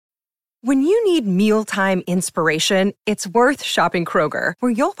When you need mealtime inspiration, it's worth shopping Kroger,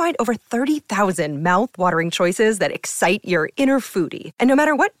 where you'll find over 30,000 mouth-watering choices that excite your inner foodie. And no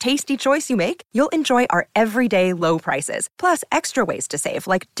matter what tasty choice you make, you'll enjoy our everyday low prices, plus extra ways to save,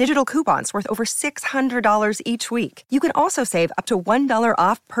 like digital coupons worth over $600 each week. You can also save up to $1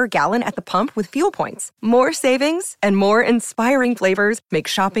 off per gallon at the pump with fuel points. More savings and more inspiring flavors make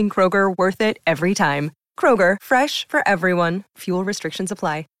shopping Kroger worth it every time. Kroger, fresh for everyone. Fuel restrictions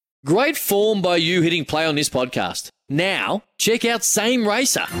apply. Great form by you hitting play on this podcast. Now, check out Same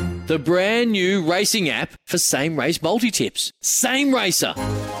Racer, the brand new racing app for same race multi-tips. Same Racer.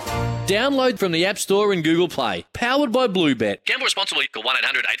 Download from the App Store and Google Play. Powered by Bluebet. Gamble responsibly. Call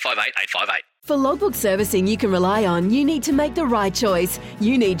 1-800-858-858. For logbook servicing you can rely on, you need to make the right choice.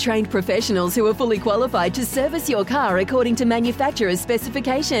 You need trained professionals who are fully qualified to service your car according to manufacturer's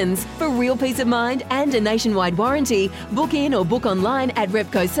specifications. For real peace of mind and a nationwide warranty, book in or book online at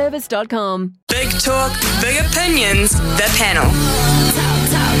repcoservice.com. Big talk, big opinions, the panel.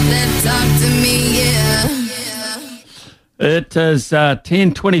 Talk to me, yeah. It is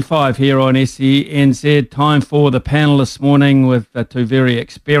 10:25 here on SENZ. Time for the panel this morning with two very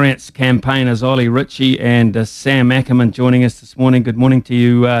experienced campaigners, Ollie Ritchie and Sam Ackerman, joining us this morning. Good morning to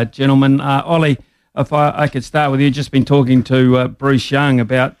you, gentlemen. Ollie, if I could start with you, just been talking to Bruce Young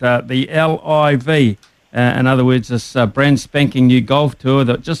about the LIV. In other words, this brand spanking new golf tour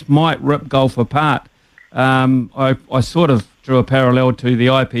that just might rip golf apart. I sort of drew a parallel to the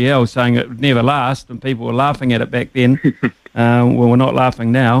IPL, saying it would never last, and people were laughing at it back then. Well, we're not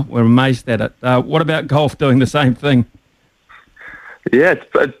laughing now. We're amazed at it. What about golf doing the same thing? Yeah,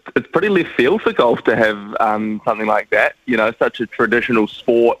 it's pretty left field for golf to have something like that. You know, such a traditional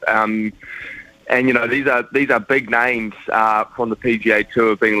sport, and you know these are big names from the PGA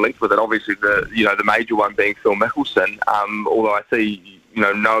Tour being linked with it. Obviously, the major one being Phil Mickelson. Although I see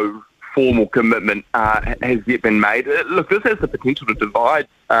no formal commitment has yet been made. Look, this has the potential to divide,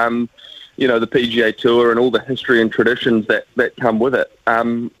 the PGA Tour and all the history and traditions that come with it.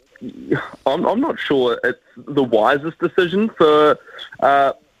 I'm not sure it's the wisest decision for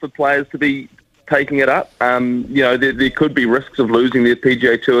players to be taking it up. There could be risks of losing their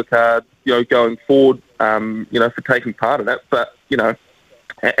PGA Tour card, going forward, for taking part in it. But,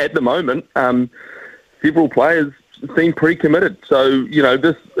 at the moment, several players seem pretty committed. So,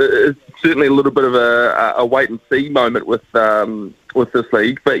 this is certainly a little bit of a wait and see moment with this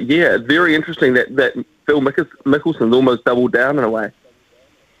league. But yeah, very interesting that Phil Mickelson's almost doubled down in a way.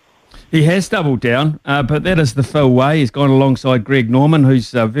 He has doubled down, but that is the Phil way. He's gone alongside Greg Norman, who's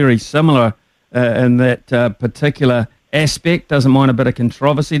very similar in that particular aspect. Doesn't mind a bit of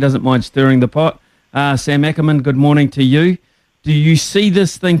controversy, doesn't mind stirring the pot. Sam Ackerman, good morning to you. Do you see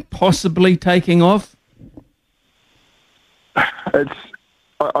this thing possibly taking off?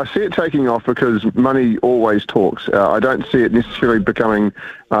 I see it taking off because money always talks. I don't see it necessarily becoming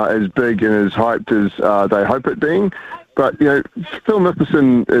as big and as hyped as they hope it being. But Phil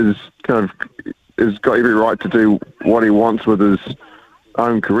Mickelson has got every right to do what he wants with his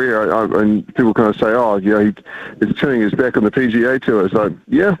own career. And people kind of say, he's turning his back on the PGA Tour. So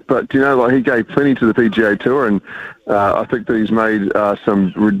yeah, but he gave plenty to the PGA Tour, and I think that he's made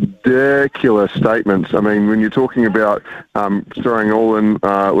some ridiculous statements. I mean, when you're talking about throwing all in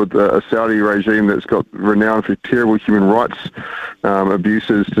with a Saudi regime that's got renowned for terrible human rights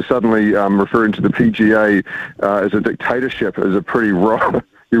abuses, to suddenly referring to the PGA as a dictatorship is a pretty wrong.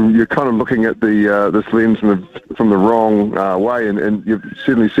 You're kind of looking at this lens from the wrong way, and you're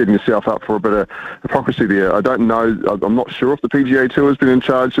certainly setting yourself up for a bit of hypocrisy there. I don't know. I'm not sure if the PGA Tour has been in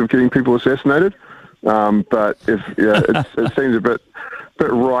charge of getting people assassinated, but it seems a bit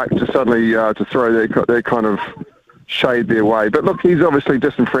ripe to suddenly to throw that kind of shade their way. But look, he's obviously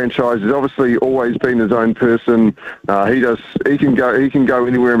disenfranchised. He's obviously always been his own person. He can go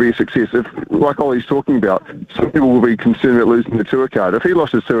anywhere and be a success. If, like Ollie's talking about, some people will be concerned about losing the tour card. If he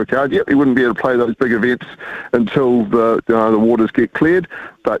lost his tour card, he wouldn't be able to play those big events until the waters get cleared.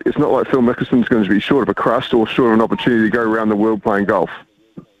 But it's not like Phil Mickelson's going to be short of a crust or short of an opportunity to go around the world playing golf.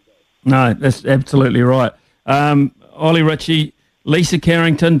 No, that's absolutely right. Ollie Ritchie, Lisa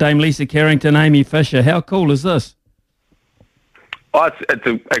Carrington, Dame Lisa Carrington, Amy Fisher. How cool is this? Oh, it's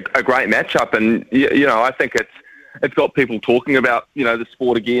a great matchup, and I think it's got people talking about the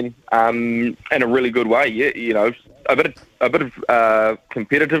sport again in a really good way. Yeah, a bit of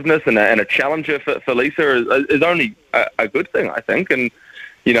competitiveness and a challenger for Lisa is only a good thing, I think. And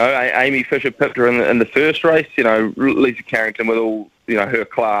Amy Fisher pipped her in the first race. Lisa Carrington, with all her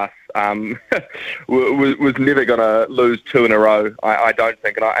class, was never going to lose two in a row. I don't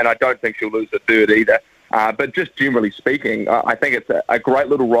think, and I don't think she'll lose the third either. But just generally speaking, I think it's a great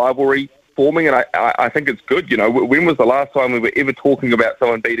little rivalry forming, and I think it's good. When was the last time we were ever talking about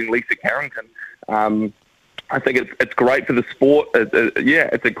someone beating Lisa Carrington? I think it's great for the sport.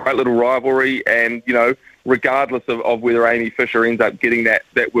 It's a great little rivalry, and regardless of whether Amy Fisher ends up getting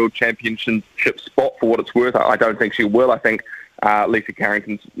that World Championship spot for what it's worth, I don't think she will. I think Lisa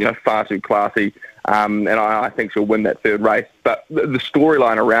Carrington's far too classy, and I think she'll win that third race. But the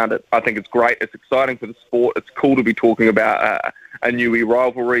storyline around it, I think it's great. It's exciting for the sport. It's cool to be talking about a Newey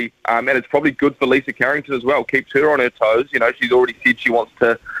rivalry, and it's probably good for Lisa Carrington as well. Keeps her on her toes. She's already said she wants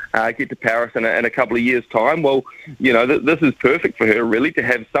to get to Paris in a couple of years' time. Well, this is perfect for her, really, to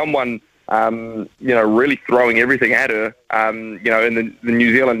have someone really throwing everything at her, in the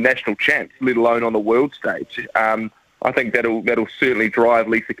New Zealand national champs, let alone on the world stage. I think that'll certainly drive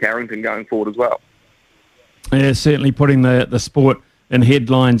Lisa Carrington going forward as well. Yeah, certainly putting the sport in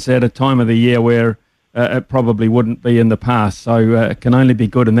headlines at a time of the year where it probably wouldn't be in the past. So it can only be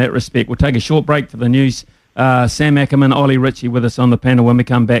good in that respect. We'll take a short break for the news. Sam Ackerman, Ollie Ritchie with us on the panel. When we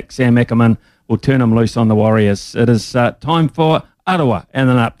come back, Sam Ackerman will turn them loose on the Warriors. It is time for Arawa and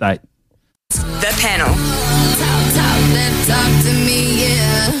an update. The panel. Talk to me,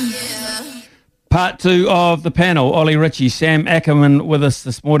 yeah. Part two of the panel. Ollie Ritchie, Sam Ackerman with us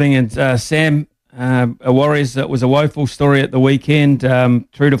this morning. And Sam, Warriors, it was a woeful story at the weekend.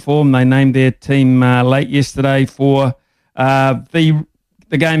 True to form, they named their team late yesterday for the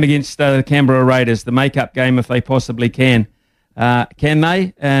game against the Canberra Raiders, the make-up game if they possibly can. Can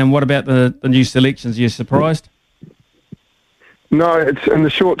they? And what about the new selections? Are you surprised? No, it's in the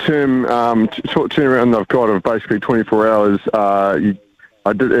short turnaround they've got of basically 24 hours.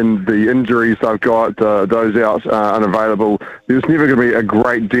 In the injuries they've got, those out unavailable, there's never going to be a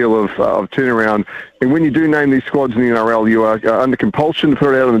great deal of turnaround. And when you do name these squads in the NRL, you are under compulsion to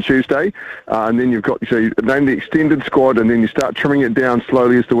put it out on the Tuesday, and then you name the extended squad, and then you start trimming it down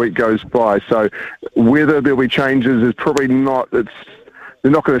slowly as the week goes by. So whether there'll be changes is probably not.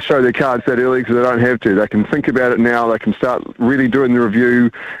 They're not going to show their cards that early because they don't have to. They can think about it now. They can start really doing the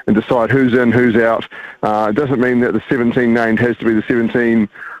review and decide who's in, who's out. It doesn't mean that the 17 named has to be the 17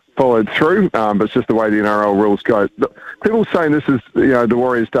 followed through, but it's just the way the NRL rules go. People saying this is the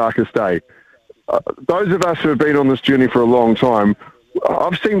Warriors' darkest day. Those of us who have been on this journey for a long time,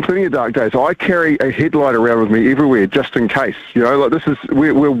 I've seen plenty of dark days. I carry a headlight around with me everywhere just in case.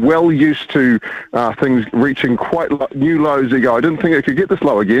 We're well used to things reaching quite new lows. I didn't think it could get this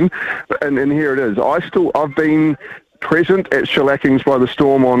low again, and here it is. I've been present at shellackings by the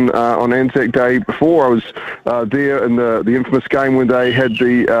Storm on Anzac Day before. I was there in the infamous game when they had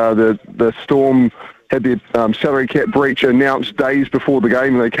the Storm had their salary cap breach announced days before the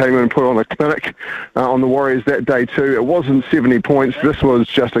game, and they came in and put on a clinic on the Warriors that day too. It wasn't 70 points. This was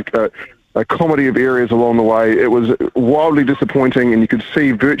just a comedy of errors along the way. It was wildly disappointing, and you could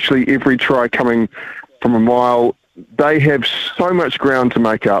see virtually every try coming from a mile. They have so much ground to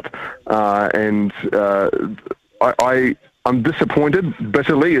make up, and I'm disappointed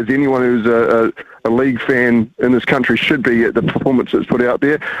bitterly, as anyone who's a league fan in this country should be, at the performance that's put out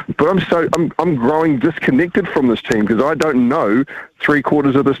there. But I'm growing disconnected from this team because I don't know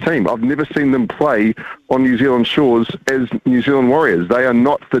 3/4 of this team. I've never seen them play on New Zealand shores as New Zealand Warriors. They are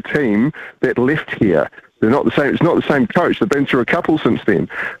not the team that left here. They're not the same. It's not the same coach. They've been through a couple since then.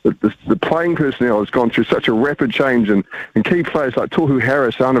 The playing personnel has gone through such a rapid change, and key players like Tohu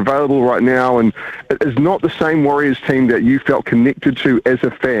Harris aren't available right now, and it is not the same Warriors team that you felt connected to as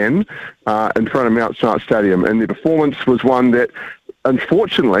a fan in front of Mount Smart Stadium. And their performance was one that,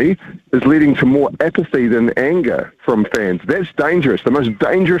 unfortunately, is leading to more apathy than anger from fans. That's dangerous. The most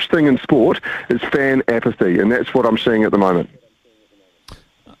dangerous thing in sport is fan apathy, and that's what I'm seeing at the moment.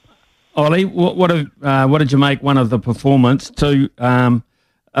 Ollie, what did you make one of the performance? To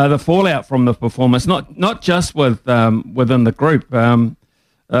the fallout from the performance, not just within the group,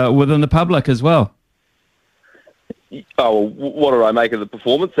 within the public as well. Oh, what did I make of the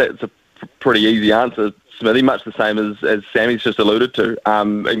performance? That's a pretty easy answer, Smithy. Much the same as Sammy's just alluded to.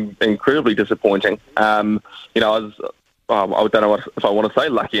 Incredibly disappointing. I don't know if I want to say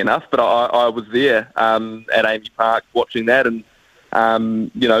lucky enough, but I was there at Amy Park watching that, and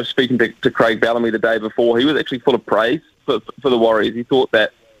speaking to Craig Bellamy the day before, he was actually full of praise for the Warriors. He thought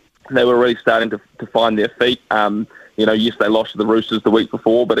that they were really starting to find their feet. Yes, they lost to the Roosters the week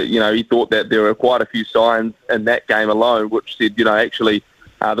before, but he thought that there were quite a few signs in that game alone which said, actually,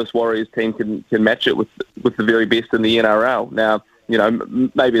 this Warriors team can match it with the very best in the NRL. Now,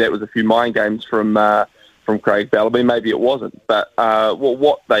 maybe that was a few mind games from Craig Bellamy. Maybe it wasn't, but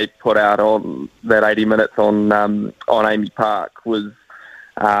what they put out on that 80 minutes on Amy Park was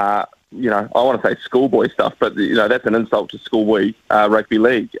I want to say schoolboy stuff, but, that's an insult to schoolboy rugby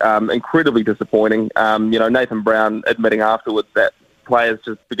league. Incredibly disappointing. Nathan Brown admitting afterwards that players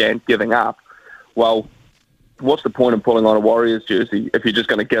just began giving up. Well, what's the point of pulling on a Warriors jersey if you're just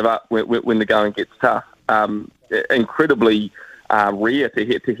going to give up when the going gets tough? Incredibly rare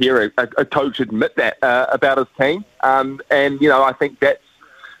to hear a coach admit that about his team. I think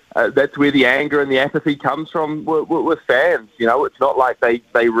that's where the anger and the apathy comes from with fans. It's not like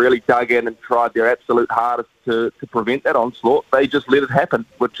they really dug in and tried their absolute hardest to prevent that onslaught. They just let it happen,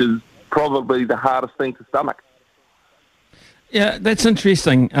 which is probably the hardest thing to stomach. Yeah, that's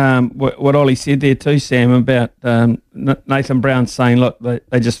interesting, what Ollie said there too, Sam, about Nathan Brown saying, look,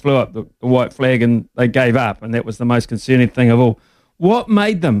 they just flew up the white flag and they gave up, and that was the most concerning thing of all. What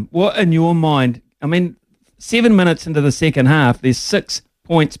made them? What, in your mind, 7 minutes into the second half, there's 6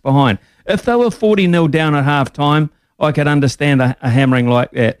 points behind. If they were 40-0 down at half-time, I could understand a hammering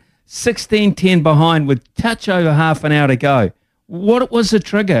like that. 16-10 behind with touch over half an hour to go. What was the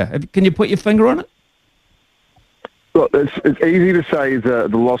trigger? Can you put your finger on it? Look, it's easy to say the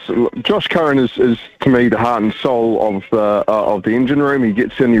loss. Josh Curran is to me the heart and soul of the engine room. He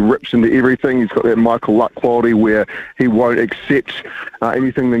gets in, he rips into everything. He's got that Michael Luck quality where he won't accept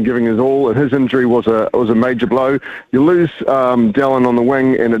anything than giving his all. And his injury was a major blow. You lose Dallin on the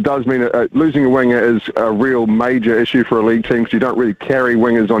wing, and it does mean losing a winger is a real major issue for a league team because you don't really carry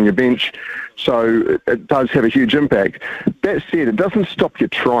wingers on your bench. So it does have a huge impact. That said, it doesn't stop you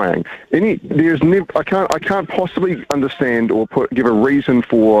trying. I can't possibly understand or give a reason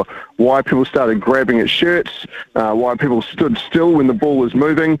for why people started grabbing at shirts, why people stood still when the ball was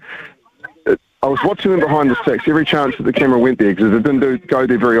moving. I was watching them behind the sticks every chance that the camera went there because it didn't go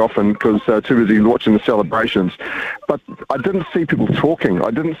there very often because too busy watching the celebrations. But I didn't see people talking. I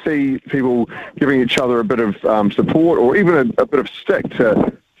didn't see people giving each other a bit of support or even a bit of stick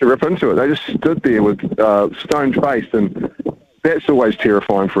to rip into it. They just stood there with stone-faced, and that's always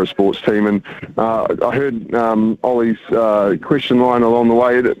terrifying for a sports team. And I heard Ollie's question line along the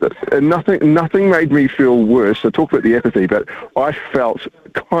way, and nothing made me feel worse. I talked about the apathy, but I felt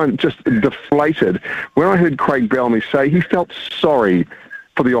kind of just deflated when I heard Craig Bellamy say he felt sorry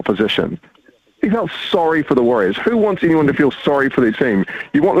for the opposition. He felt sorry for the Warriors. Who wants anyone to feel sorry for their team?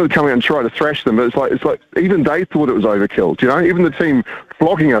 You want them to come out and try to thrash them, but it's like even they thought it was overkill. Even the team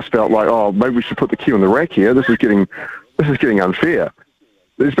flogging us felt like, oh, maybe we should put the key on the rack here. This is getting unfair.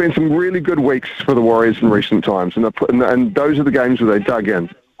 There's been some really good weeks for the Warriors in recent times, and those are the games where they dug in.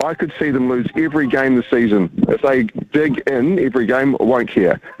 I could see them lose every game this season. If they dig in every game, I won't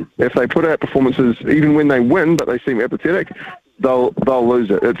care. If they put out performances, even when they win, but they seem apathetic, they'll lose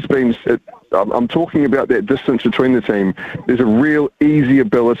it. I'm talking about that distance between the team. There's a real easy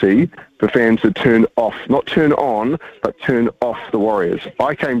ability for fans to turn off, not turn on, but turn off the Warriors.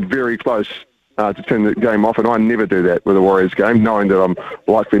 I came very close to turn the game off, and I never do that with a Warriors game, knowing that I'm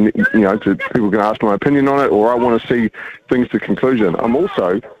likely, people can ask my opinion on it, or I want to see things to conclusion. I'm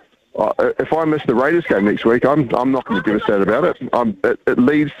also, if I miss the Raiders game next week, I'm not going to be devastated about it. It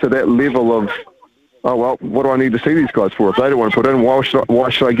leads to that level of, oh, well, what do I need to see these guys for? If they don't want to put in, why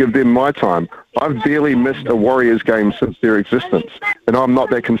should I give them my time? I've barely missed a Warriors game since their existence, and I'm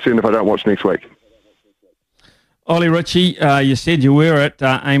not that concerned if I don't watch next week. Ollie Ritchie, you said you were at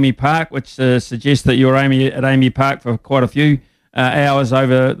Amy Park, which suggests that you were at Amy Park for quite a few hours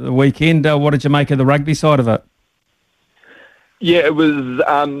over the weekend. What did you make of the rugby side of it? Yeah, it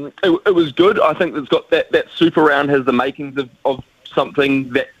was good. I think it's got that Super Round has the makings of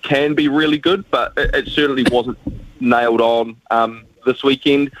something that can be really good, but it certainly wasn't nailed on this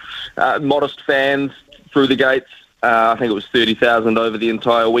weekend. Modest fans through the gates. I think it was 30,000 over the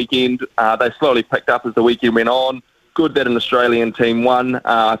entire weekend. They slowly picked up as the weekend went on. Good that an Australian team won.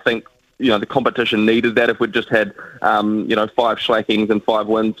 I think the competition needed that. If we'd just had 5 schlackings and 5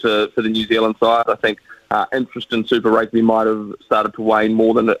 wins for the New Zealand side, I think interest in Super Rugby might have started to wane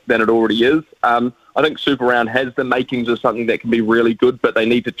more than it already is. I think Super Round has the makings of something that can be really good, but they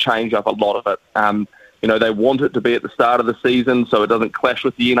need to change up a lot of it. They want it to be at the start of the season so it doesn't clash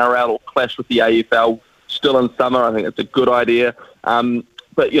with the NRL or clash with the AFL still in summer. I think it's a good idea.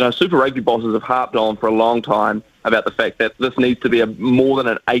 But Super Rugby bosses have harped on for a long time about the fact that this needs to be more than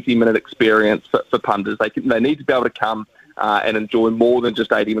an 80-minute experience for punters. They need to be able to come and enjoy more than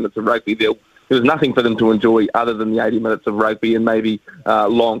just 80 minutes of rugby. There's nothing for them to enjoy other than the 80 minutes of rugby and maybe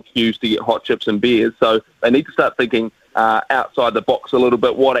long queues to get hot chips and beers. So they need to start thinking outside the box a little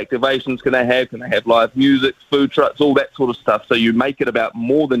bit. What activations can they have? Can they have live music, food trucks, all that sort of stuff? So you make it about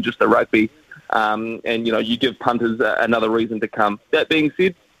more than just the rugby. And you give punters another reason to come. That being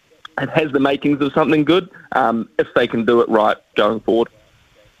said, it has the makings of something good if they can do it right going forward.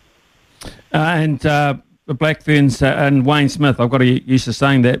 The Black Ferns and Wayne Smith, I've got to get used to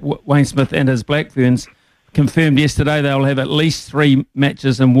saying that, Wayne Smith and his Black Ferns confirmed yesterday they'll have at least 3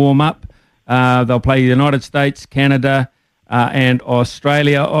 matches in warm-up. They'll play the United States, Canada and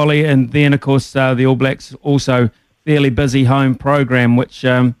Australia, Ollie, and then, of course, the All Blacks also fairly busy home program, which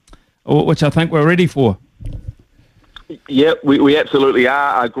I think we're ready for. Yeah, we absolutely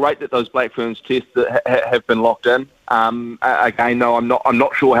are. Great that those Black Ferns tests have been locked in. Again, though, I'm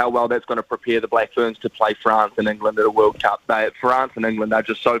not sure how well that's going to prepare the Black Ferns to play France and England at a World Cup. France and England are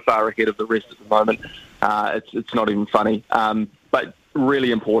just so far ahead of the rest at the moment. It's not even funny. But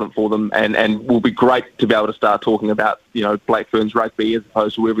really important for them, and will be great to be able to start talking about Black Ferns rugby as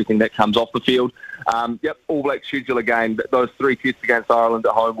opposed to everything that comes off the field. All Blacks schedule again. Those 3 tests against Ireland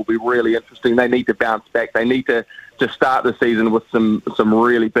at home will be really interesting. They need to bounce back. They need to start the season with some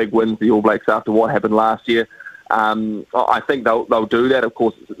really big wins, the All Blacks, after what happened last year. I think they'll do that. Of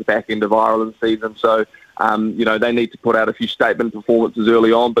course, it's at the back end of Ireland's season, so they need to put out a few statement performances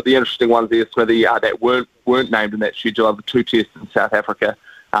early on. But the interesting ones there, Smithy, that weren't named in that schedule are the 2 tests in South Africa.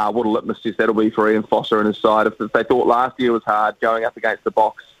 What a litmus test that'll be for Ian Foster and his side. If they thought last year was hard going up against the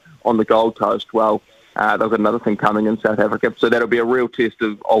Box on the Gold Coast, well, they've got another thing coming in South Africa. So that'll be a real test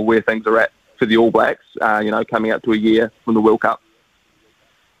of where things are at for the All Blacks, coming up to a year from the World Cup.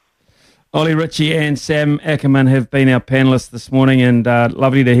 Ollie Ritchie and Sam Ackerman have been our panellists this morning, and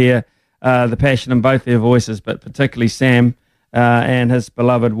lovely to hear the passion in both their voices, but particularly Sam and his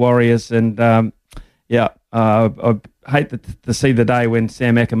beloved Warriors. And I'd hate to see the day when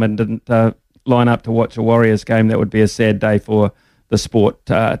Sam Ackerman didn't line up to watch a Warriors game. That would be a sad day for the sport.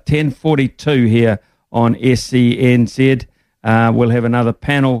 10:42 here on SENZ. We'll have another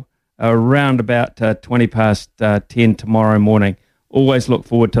panel around about 20 past 10 tomorrow morning. Always look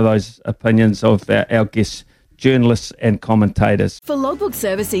forward to those opinions of our guests, journalists and commentators. For logbook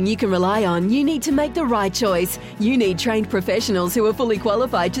servicing you can rely on, you need to make the right choice. You need trained professionals who are fully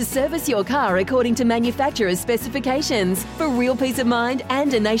qualified to service your car according to manufacturer's specifications. For real peace of mind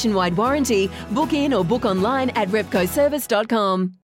and a nationwide warranty, book in or book online at repcoservice.com.